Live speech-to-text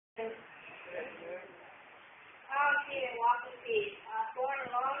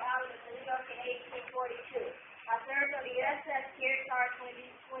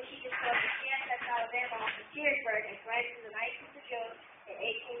she discovered CSS Alabama off of Petersburg and crashed to the 19th of June in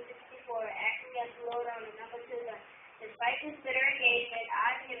 1864, acting as the loader on the number 2 gun. Despite this bitter engagement,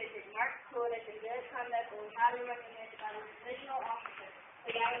 I inhibited Mark Cool as a good conduct and was highly recommended by the divisional officer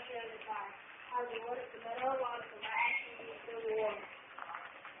for gallantry of the fire. I was awarded the Medal of Honor for my actions in the Civil War.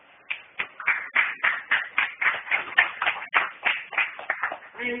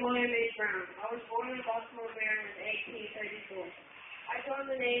 I am William H. Brown. I was born in Baltimore, Maryland in 1834. I joined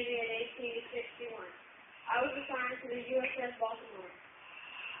the Navy in 1861. I was assigned to the USS Baltimore.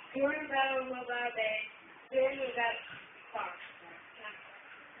 During the Battle of Rhode, during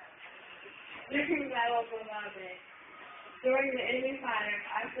the enemy fire,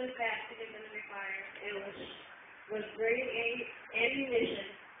 I stood fast against enemy fire and was bringing ammunition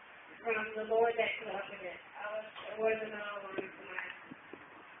from the lower deck to the upper deck. I was awarded the Medal of Honor for my actions.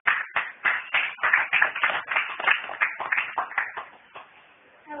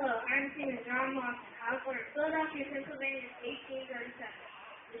 Hello, I'm Stephen John Lawson. I was born in Philadelphia, Pennsylvania in 1837.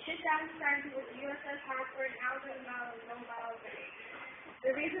 The shipdown started with the USS Hartford and I was in the Battle of Rhode Bay.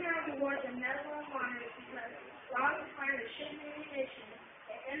 The reason I was awarded the Medal of Honor is because while I was firing the ship ammunition,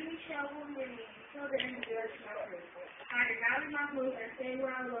 the enemy shell wounded me and killed the individual to my crew. I had to rally my moves and stay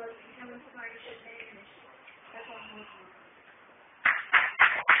where I was and help us fire the ship ammunition. That's all I'm looking for.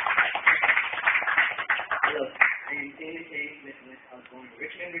 Hello, I am David J. Smith. I was born in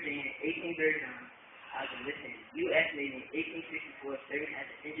Richmond, Virginia in 1839. I was enlisted in the U.S. Navy in 1864, serving as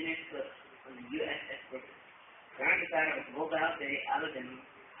an engineer cook on the USS Brooklyn. During the Battle of Mobile Bay, Alabama,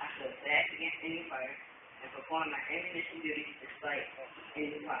 I stood fast against enemy fire and performed my ammunition duties despite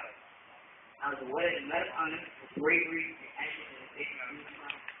enemy fire. I was awarded the Medal of Honor for bravery and action in the face of enemy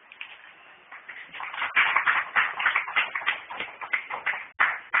fire.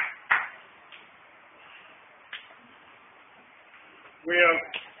 We have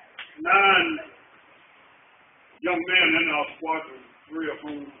 9 young men in our squadron, 3 of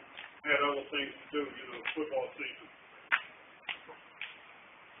whom had other things to do, football season.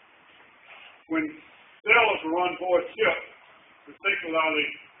 When sailors were on board ships, particularly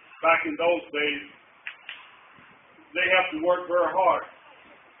back in those days, they have to work very hard.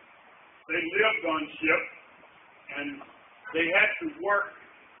 They lived on ships, and they had to work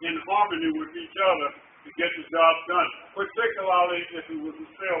in harmony with each other to get the job done, particularly if it was a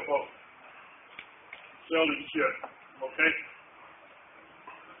sailboat, sailing ship, okay?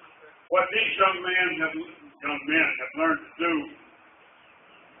 What these young men have learned to do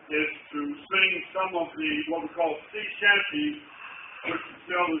is to sing some of the, what we call sea shanties, which the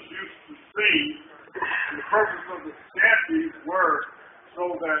sailors used to sing. The purpose of the shanties were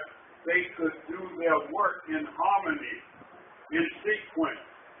so that they could do their work in harmony, in sequence,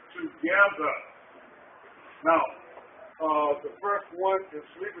 together. Now, the first one is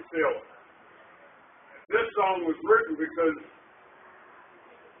Sleepy Sailor. This song was written because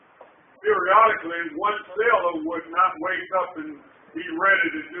periodically one sailor would not wake up and be ready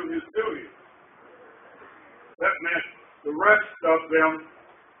to do his duty. That meant the rest of them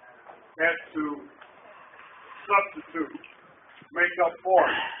had to substitute, make up for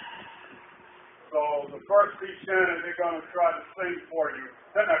it. So the first sea shanty they're going to try to sing for you.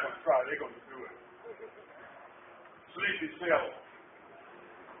 They're not going to try, they're going to do it. Sleepy Sailor.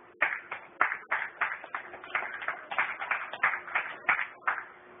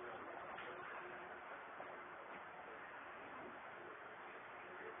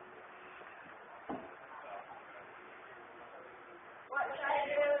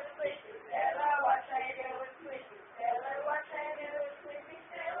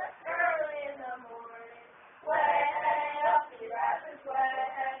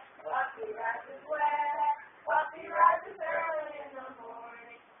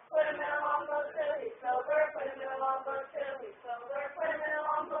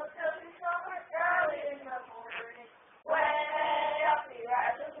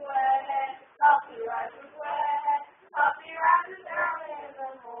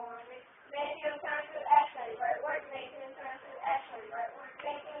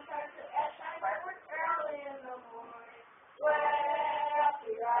 Making turn to